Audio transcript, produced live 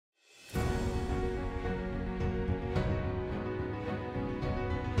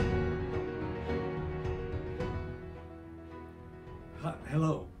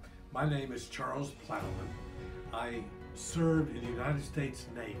Hello, my name is Chuck Plowman. I served in the United States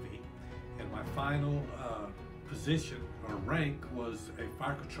Navy, and my final position or rank was a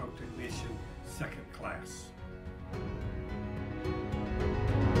fire control technician, second class.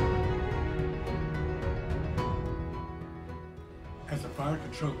 As a fire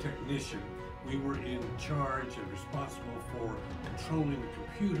control technician, we were in charge and responsible for controlling the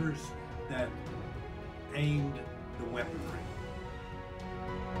computers that aimed the weaponry.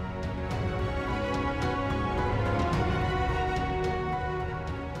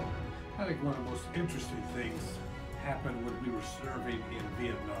 I think one of the most interesting things happened when we were serving in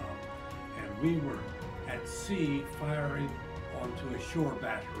Vietnam, and we were at sea firing onto a shore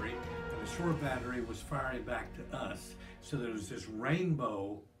battery, and the shore battery was firing back to us. So there was this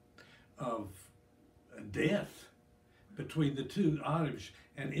rainbow of death between the two items,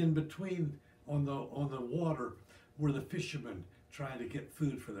 and in between on the water were the fishermen trying to get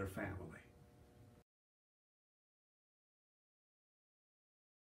food for their family.